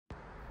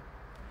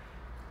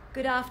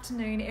Good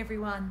afternoon,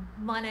 everyone.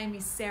 My name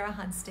is Sarah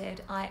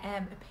Hunstead. I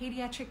am a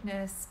paediatric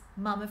nurse,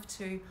 mum of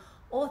two,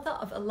 author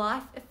of A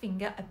Life, a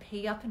Finger, a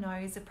Pee Up a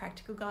Nose, a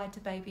Practical Guide to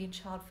Baby and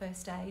Child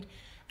First Aid,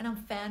 and I'm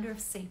founder of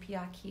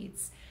CPR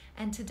Kids.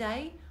 And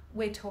today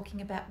we're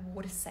talking about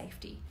water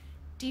safety.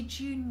 Did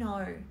you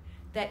know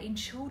that in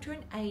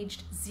children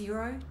aged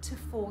 0 to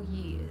 4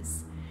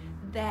 years,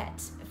 that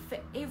for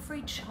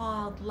every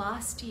child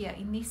last year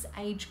in this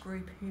age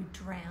group who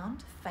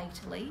drowned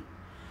fatally,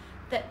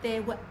 that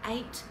there were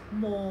 8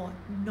 more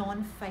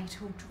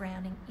non-fatal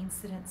drowning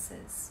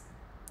incidences?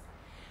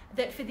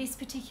 That for this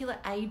particular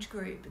age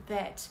group,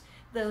 that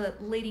the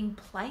leading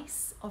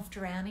place of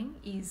drowning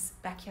is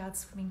backyard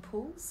swimming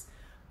pools,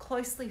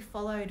 closely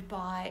followed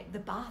by the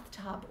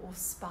bathtub or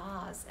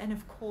spas, and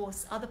of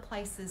course other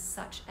places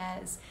such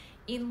as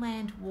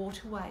inland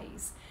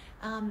waterways.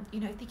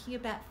 Thinking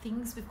about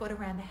things we've got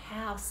around the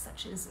house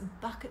such as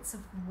buckets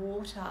of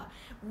water,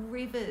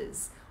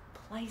 rivers,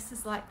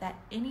 places like that.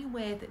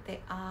 Anywhere that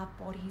there are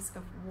bodies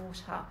of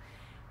water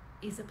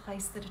is a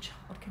place that a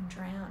child can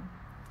drown.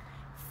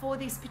 For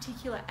this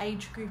particular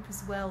age group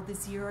as well, the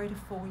 0 to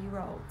 4 year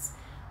olds,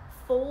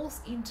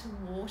 falls into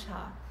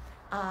water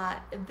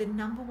are the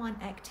number one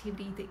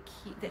activity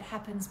that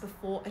happens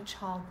before a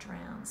child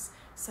drowns.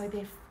 So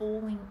they're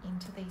falling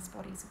into these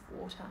bodies of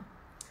water.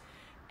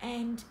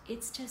 And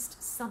it's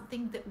just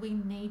something that we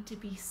need to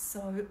be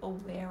so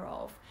aware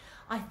of.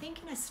 I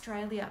think in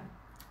Australia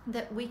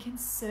that we can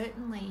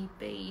certainly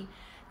be,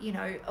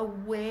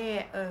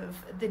 aware of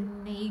the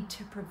need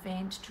to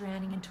prevent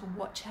drowning and to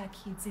watch our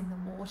kids in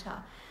the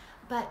water.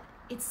 But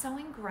it's so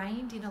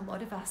ingrained in a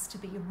lot of us to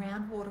be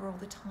around water all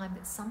the time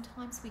that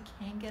sometimes we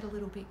can get a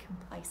little bit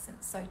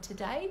complacent. So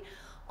today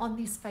on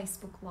this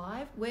Facebook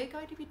Live, we're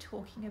going to be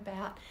talking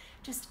about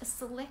just a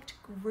select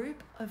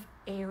group of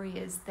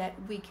areas that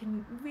we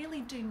can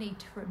really do need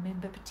to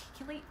remember,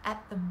 particularly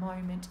at the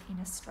moment in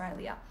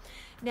Australia.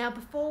 Now,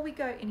 before we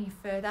go any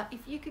further,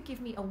 if you could give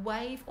me a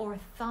wave or a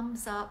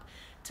thumbs up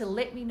to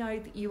let me know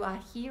that you are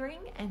hearing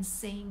and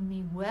seeing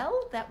me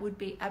well, that would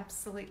be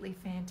absolutely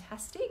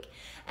fantastic.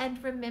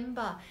 And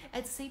remember,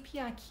 at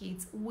CPR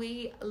Kids,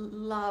 we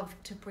love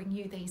to bring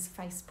you these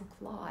Facebook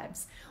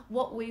Lives.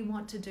 What we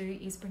want to do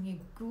is bring you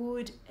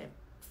good,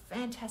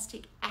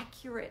 fantastic,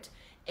 accurate,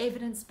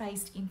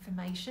 evidence-based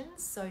information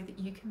so that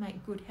you can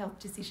make good health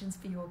decisions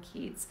for your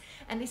kids.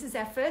 And this is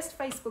our first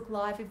Facebook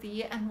Live of the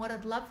year, and what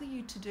I'd love for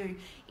you to do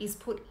is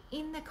put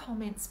in the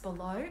comments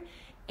below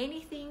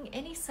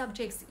any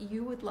subjects that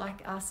you would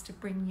like us to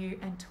bring you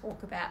and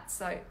talk about.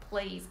 So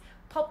please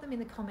pop them in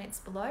the comments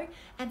below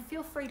and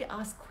feel free to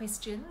ask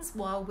questions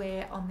while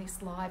we're on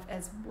this live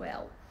as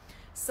well.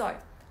 So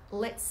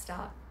let's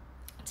start.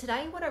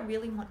 Today, what I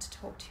really want to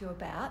talk to you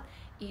about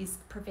is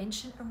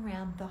prevention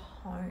around the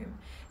home.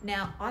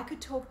 Now, I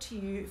could talk to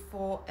you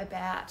for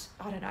about,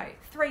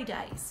 3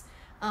 days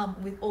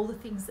with all the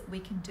things that we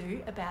can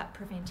do about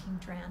preventing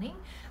drowning,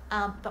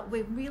 but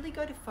we're really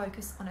going to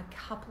focus on a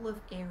couple of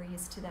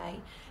areas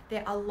today.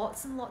 There are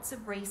lots and lots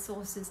of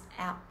resources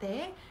out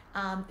there,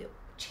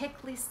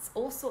 checklists,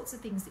 all sorts of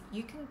things that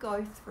you can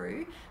go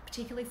through,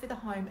 particularly for the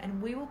home,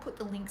 and we will put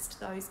the links to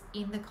those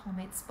in the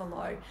comments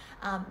below.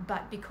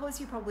 But because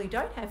you probably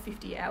don't have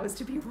 50 hours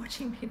to be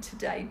watching me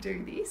today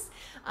do this,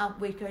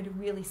 we're going to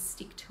really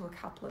stick to a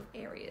couple of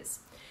areas.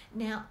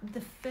 Now,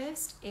 the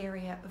first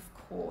area, of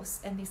course,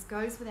 and this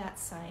goes without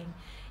saying,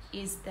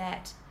 is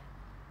that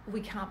we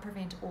can't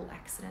prevent all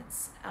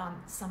accidents.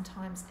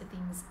 Sometimes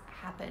things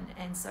happen,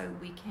 and so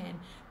we can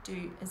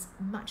do as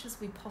much as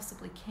we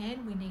possibly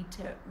can. We need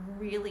to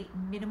really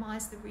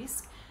minimize the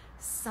risk.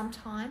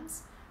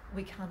 Sometimes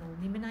we can't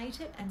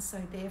eliminate it, and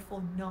so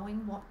therefore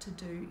knowing what to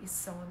do is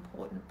so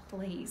important.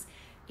 Please,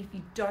 if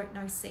you don't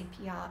know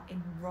CPR,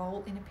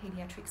 enroll in a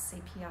pediatric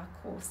CPR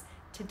course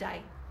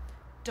today.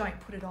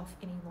 Don't put it off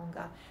any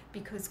longer,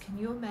 because can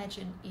you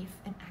imagine if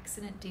an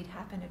accident did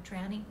happen, a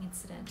drowning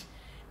incident,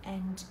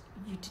 and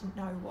you didn't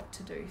know what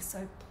to do?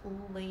 So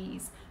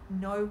please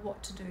know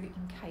what to do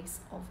in case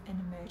of an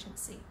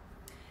emergency.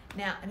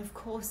 Now, and of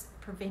course,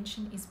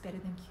 prevention is better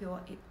than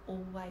cure. It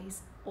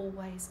always,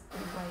 always,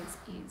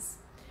 always is.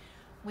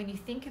 When you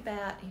think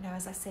about,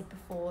 as I said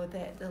before,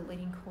 the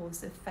leading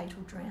cause of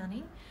fatal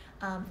drowning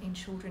in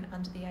children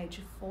under the age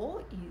of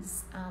 4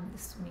 is the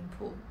swimming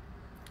pool.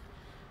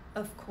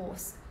 Of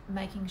course,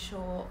 making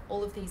sure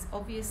all of these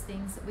obvious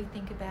things that we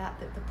think about,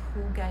 that the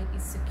pool gate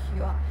is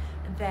secure,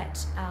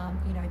 that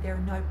there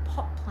are no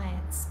pot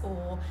plants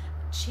or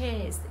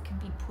chairs that can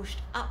be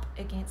pushed up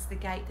against the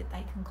gate that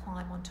they can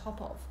climb on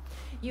top of.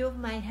 You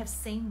may have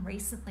seen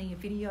recently a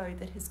video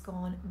that has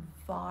gone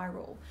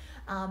viral.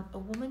 A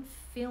woman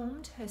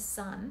filmed her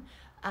son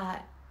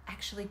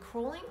actually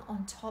crawling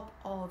on top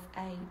of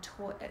a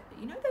toy,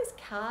 those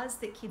cars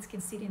that kids can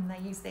sit in, they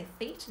use their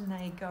feet and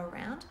they go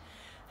around.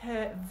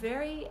 her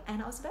very,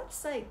 and I was about to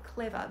say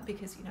clever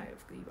because, you know,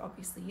 he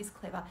obviously is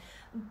clever,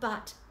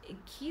 but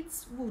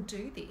kids will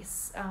do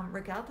this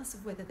regardless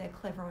of whether they're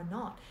clever or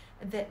not,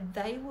 that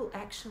they will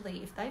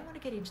actually, if they want to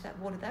get into that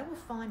water, they will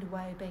find a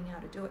way of being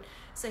able to do it.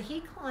 So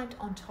he climbed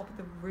on top of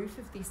the roof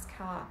of this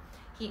car.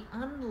 He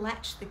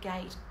unlatched the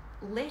gate,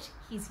 let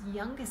his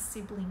younger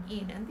sibling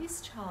in, and this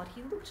child,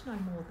 he looked no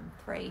more than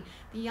 3.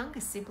 The younger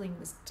sibling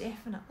was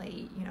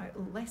definitely, you know,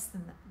 less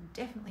than that,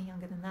 definitely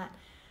younger than that.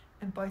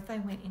 And both they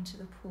went into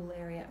the pool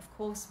area. Of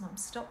course, Mum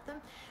stopped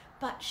them,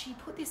 but she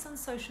put this on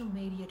social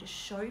media to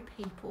show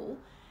people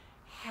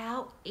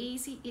how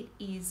easy it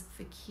is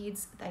for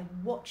kids. They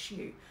watch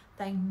you.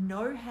 They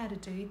know how to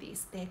do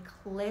this. They're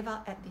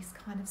clever at this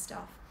kind of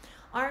stuff.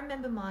 I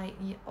remember my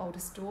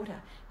oldest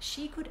daughter,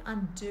 she could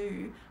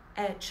undo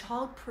a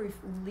childproof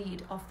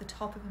lid off the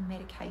top of a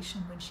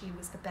medication when she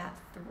was about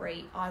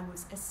 3. I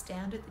was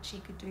astounded that she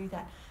could do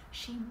that.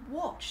 She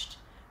watched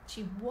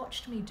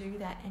me do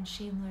that, and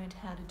she learned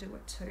how to do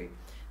it too.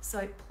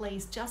 So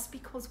please, just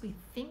because we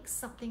think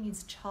something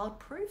is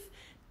childproof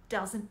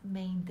doesn't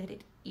mean that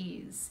it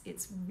is.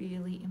 It's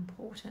really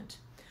important.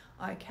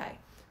 Okay,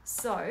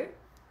 so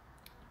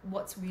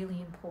what's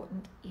really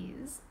important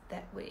is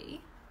that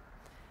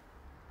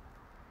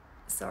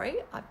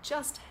I've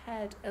just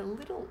had a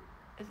little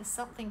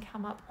something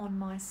come up on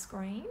my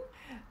screen.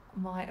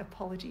 My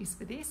apologies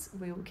for this.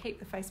 We will keep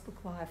the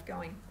Facebook Live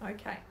going.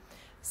 Okay,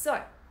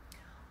 so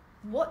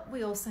what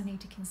we also need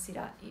to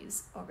consider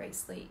is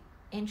obviously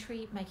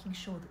entry, making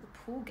sure that the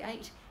pool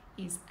gate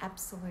is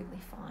absolutely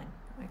fine,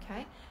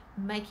 okay?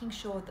 Making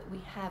sure that we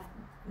have,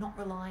 not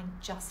relying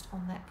just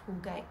on that pool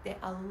gate. There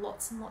are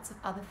lots and lots of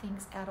other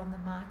things out on the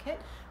market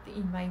that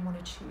you may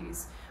want to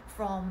choose,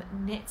 from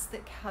nets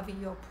that cover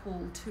your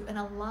pool to an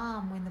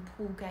alarm when the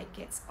pool gate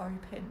gets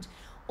opened.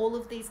 All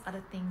of these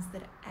other things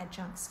that are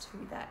adjuncts to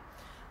that.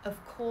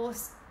 Of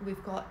course,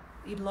 we've got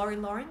Laurie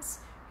Lawrence,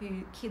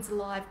 who Kids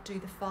Alive do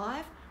the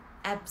 5.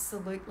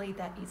 Absolutely,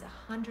 that is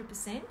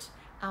 100%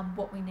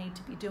 what we need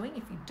to be doing.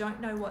 If you don't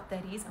know what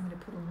that is, I'm going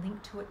to put a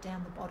link to it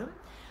down the bottom.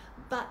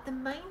 But the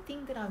main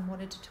thing that I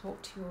wanted to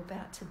talk to you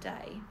about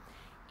today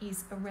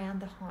is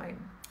around the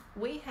home.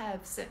 We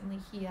have, certainly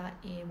here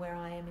in where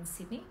I am in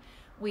Sydney,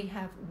 we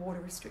have water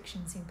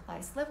restrictions in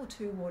place, level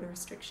 2 water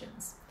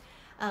restrictions.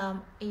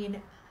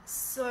 In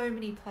so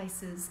many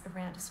places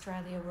around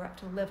Australia, we're up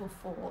to level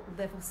 4,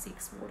 level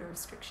 6 water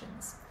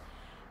restrictions.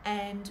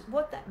 And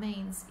what that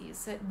means is,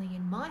 certainly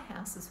in my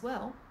house as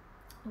well,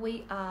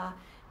 we are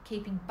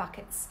keeping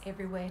buckets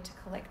everywhere to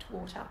collect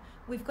water.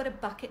 We've got a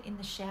bucket in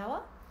the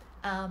shower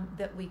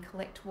that we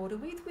collect water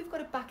with. We've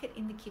got a bucket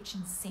in the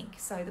kitchen sink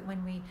so that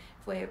when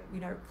if we're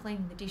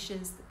cleaning the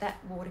dishes, that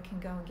water can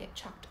go and get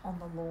chucked on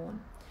the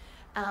lawn.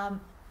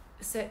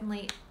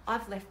 Certainly,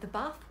 I've left the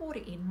bath water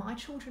in. My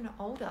children are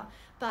older,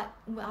 but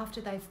after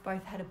they've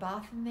both had a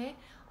bath in there,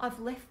 I've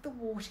left the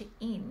water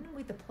in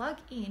with the plug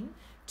in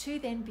to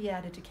then be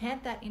able to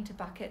decant that into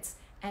buckets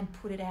and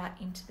put it out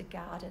into the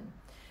garden.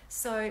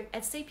 So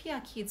at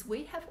CPR Kids,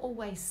 we have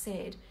always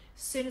said,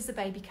 as soon as the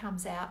baby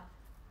comes out,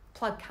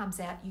 plug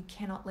comes out, you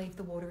cannot leave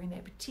the water in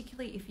there,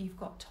 particularly if you've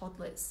got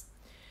toddlers.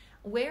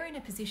 We're in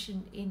a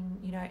position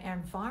in our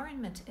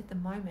environment at the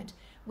moment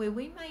where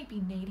we may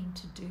be needing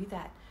to do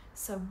that.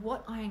 So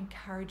what I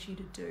encourage you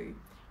to do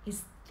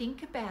is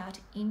think about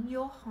in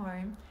your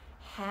home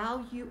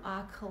how you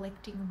are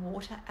collecting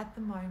water at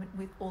the moment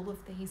with all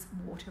of these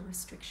water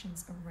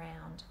restrictions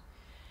around.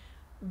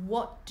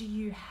 What do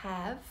you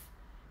have?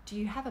 Do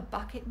you have a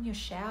bucket in your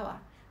shower?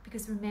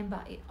 Because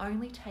remember, it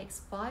only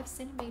takes 5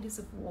 centimetres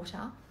of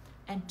water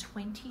and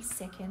 20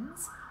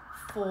 seconds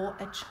for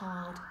a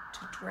child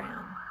to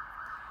drown.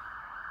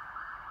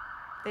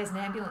 There's an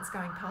ambulance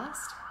going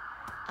past.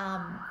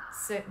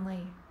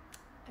 Certainly,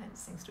 it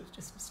seems to have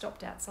just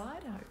stopped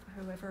outside. I hope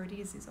whoever it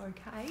is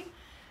okay.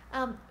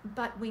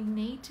 But we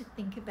need to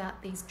think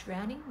about these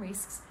drowning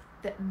risks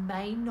that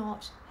may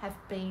not have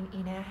been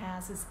in our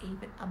houses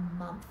even a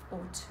month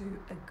or 2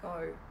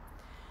 ago.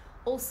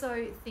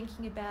 Also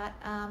thinking about,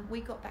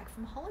 we got back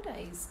from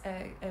holidays,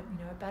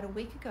 about a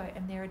week ago,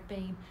 and there had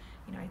been,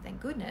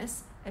 thank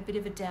goodness, a bit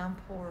of a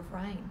downpour of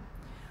rain.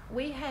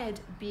 We had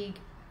big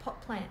pot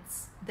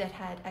plants that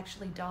had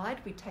actually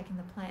died. We'd taken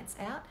the plants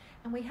out,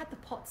 and we had the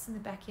pots in the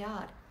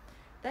backyard.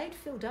 They'd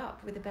filled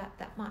up with about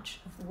that much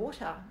of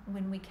water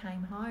when we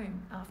came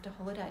home after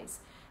holidays.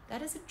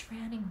 That is a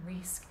drowning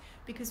risk,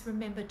 because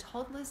remember,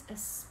 toddlers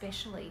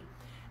especially,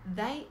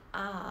 they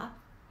are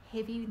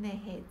heavy in their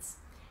heads.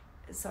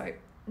 So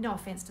no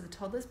offense to the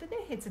toddlers, but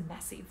their heads are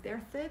massive. They're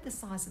a third the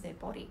size of their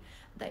body.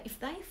 If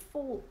they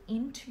fall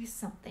into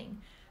something,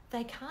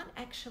 they don't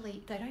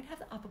have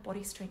the upper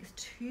body strength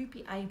to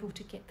be able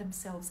to get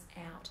themselves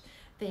out.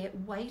 They're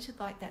weighted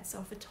like that. So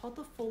if a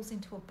toddler falls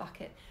into a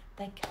bucket,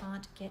 they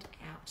can't get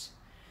out.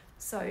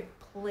 So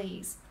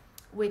please,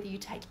 whether you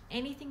take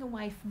anything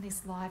away from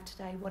this live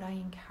today, what I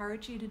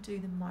encourage you to do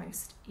the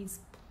most is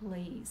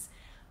please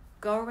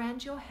go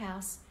around your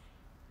house.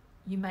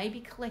 You may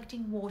be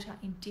collecting water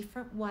in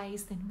different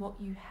ways than what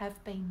you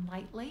have been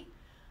lately.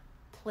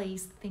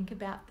 please think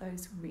about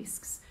those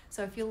risks.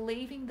 So if you're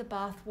leaving the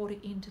bath water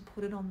in to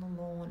put it on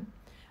the lawn,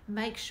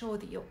 make sure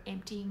that you're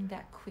emptying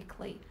that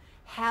quickly.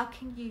 How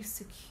can you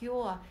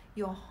secure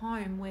your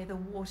home where the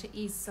water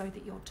is so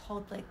that your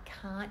toddler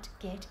can't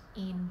get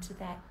into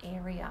that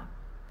area?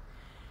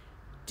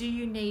 Do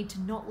you need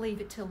to not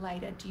leave it till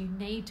later? Do you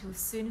need to, as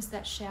soon as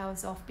that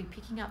shower's off, be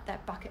picking up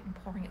that bucket and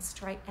pouring it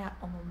straight out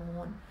on the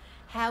lawn?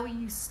 How are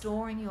you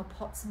storing your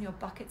pots and your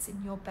buckets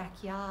in your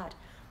backyard?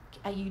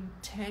 Are you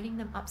turning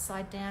them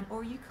upside down, or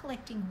are you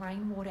collecting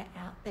rainwater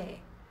out there?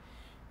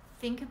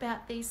 Think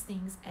about these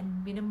things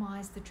and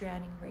minimize the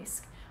drowning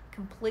risk.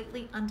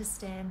 Completely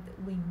understand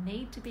that we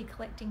need to be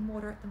collecting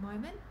water at the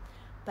moment,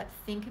 but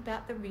think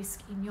about the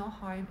risk in your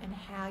home and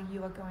how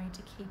you are going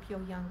to keep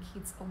your young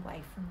kids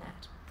away from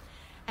that.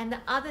 And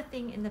the other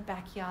thing in the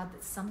backyard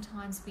that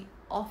sometimes we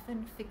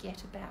often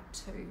forget about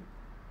too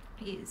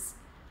is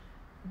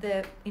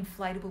the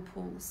inflatable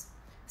pools.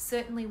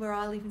 Certainly where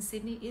I live in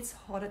Sydney, it's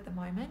hot at the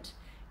moment.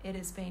 It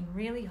has been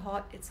really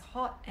hot. It's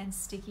hot and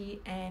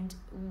sticky, and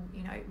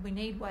we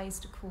need ways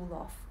to cool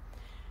off.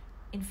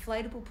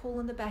 Inflatable pool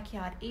in the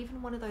backyard,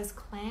 even one of those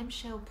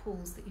clamshell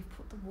pools that you've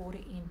put the water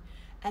in,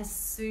 as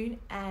soon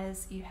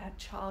as your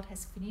child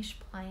has finished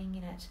playing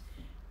in it,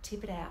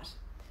 tip it out.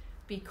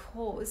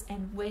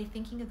 And we're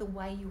thinking of the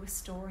way you are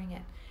storing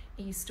it.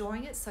 Are you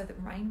storing it so that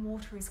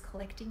rainwater is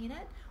collecting in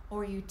it,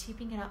 or are you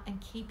tipping it up and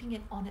keeping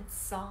it on its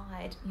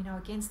side,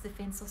 against the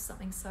fence or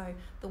something, so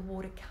the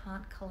water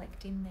can't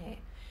collect in there?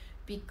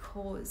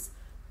 Because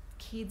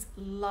kids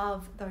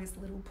love those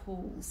little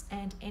pools,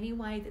 and any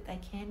way that they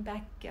can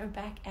go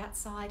back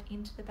outside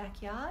into the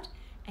backyard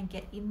and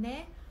get in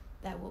there,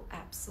 they will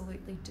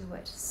absolutely do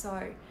it.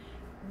 So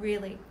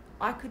really,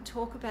 I could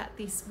talk about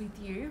this with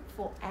you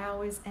for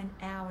hours and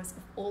hours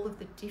of all of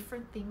the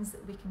different things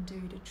that we can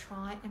do to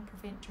try and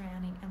prevent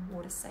drowning and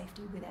water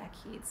safety with our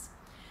kids.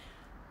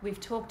 We've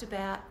talked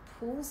about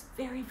pools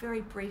very,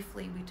 very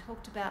briefly. We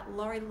talked about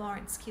Laurie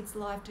Lawrence, Kids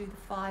Live Do the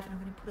 5, and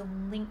I'm going to put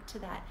a link to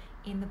that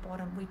in the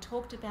bottom. We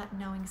talked about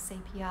knowing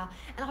CPR,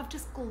 and I've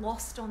just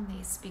glossed on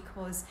this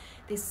because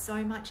there's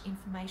so much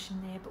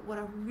information there, but what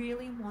I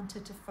really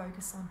wanted to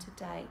focus on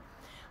today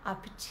are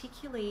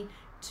particularly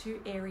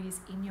 2 areas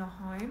in your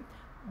home.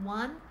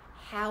 One,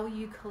 how are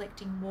you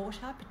collecting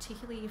water,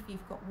 particularly if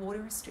you've got water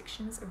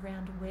restrictions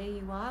around where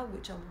you are,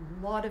 which a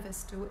lot of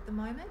us do at the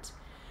moment.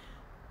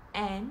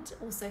 And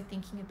also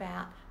thinking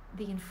about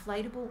the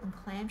inflatable and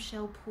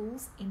clamshell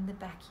pools in the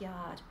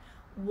backyard.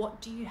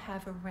 What do you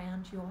have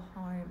around your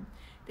home?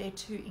 They're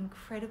 2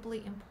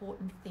 incredibly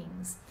important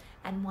things.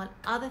 And one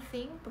other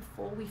thing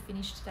before we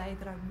finish today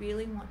that I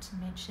really want to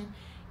mention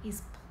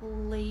is,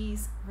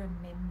 please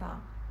remember,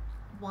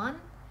 1,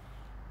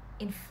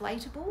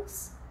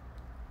 inflatables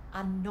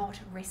are not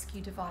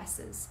rescue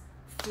devices.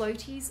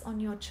 Floaties on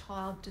your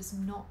child does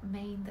not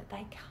mean that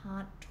they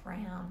can't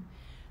drown.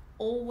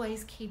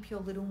 Always keep your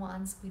little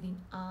ones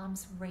within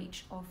arm's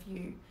reach of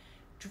you.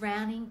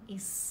 Drowning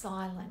is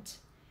silent.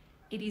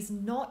 It is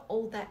not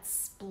all that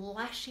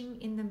splashing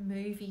in the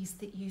movies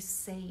that you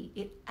see.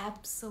 It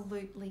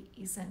absolutely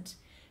isn't.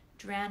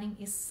 Drowning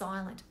is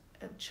silent.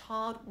 A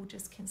child will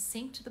just can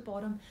sink to the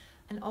bottom.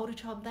 An older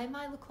child, they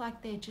may look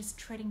like they're just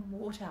treading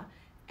water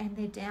and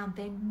they're down.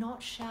 They're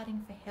not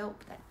shouting for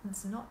help.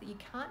 That's not, you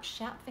can't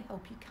shout for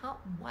help. You can't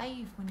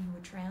wave when you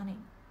are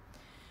drowning.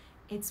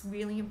 It's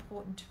really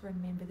important to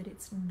remember that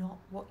it's not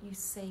what you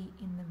see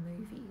in the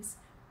movies.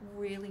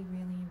 Really,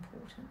 really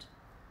important,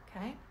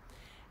 okay?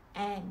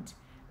 And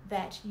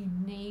that you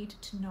need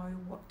to know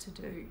what to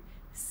do.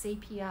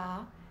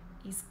 CPR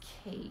is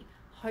key.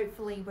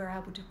 Hopefully we're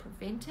able to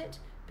prevent it,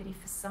 but if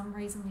for some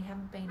reason we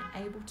haven't been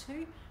able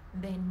to,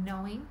 then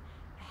knowing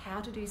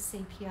how to do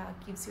CPR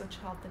gives your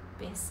child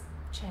the best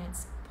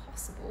chance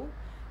possible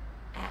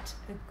at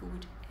a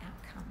good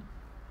outcome.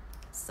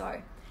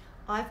 So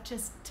I've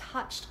just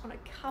touched on a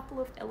couple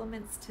of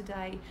elements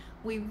today.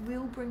 We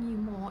will bring you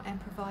more and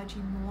provide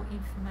you more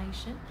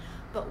information,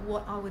 but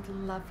what I would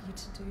love you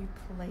to do,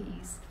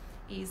 please,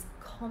 is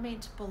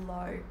comment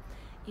below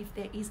if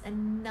there is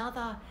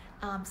another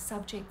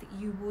subject that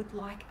you would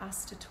like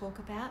us to talk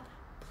about.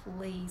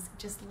 Please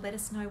just let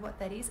us know what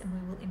that is, and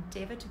we will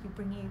endeavour to be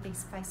bringing you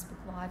these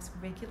Facebook Lives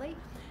regularly,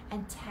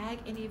 and tag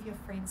any of your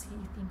friends who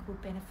you think will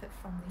benefit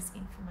from this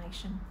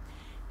information.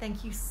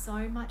 Thank you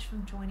so much for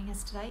joining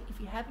us today. If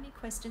you have any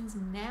questions,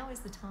 now is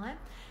the time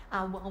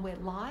while we're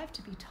live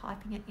to be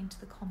typing it into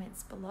the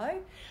comments below.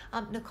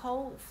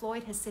 Nicole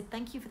Floyd has said,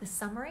 thank you for the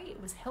summary.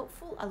 It was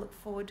helpful. I look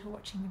forward to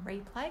watching the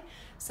replay.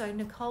 So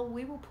Nicole,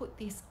 we will put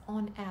this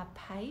on our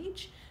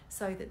page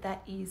so that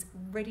that is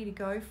ready to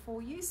go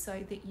for you,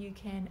 so that you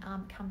can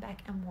come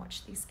back and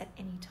watch this at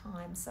any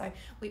time. So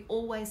we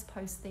always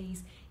post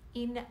these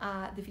in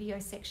the video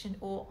section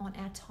or on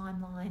our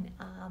timeline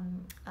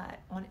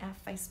on our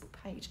Facebook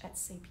page at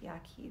CPR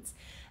Kids.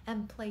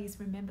 And please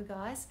remember,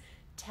 guys,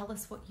 tell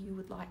us what you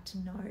would like to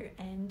know.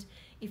 And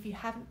if you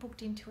haven't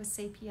booked into a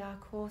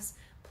CPR course,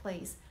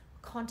 please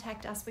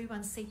contact us. We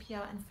run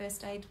CPR and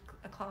first aid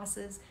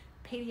classes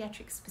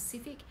paediatric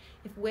specific.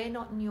 If we're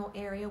not in your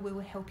area, we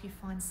will help you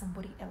find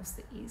somebody else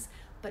that is.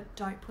 But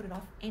don't put it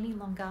off any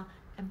longer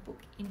and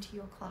book into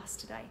your class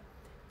today.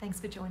 Thanks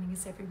for joining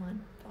us,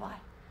 everyone.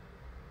 Bye-bye.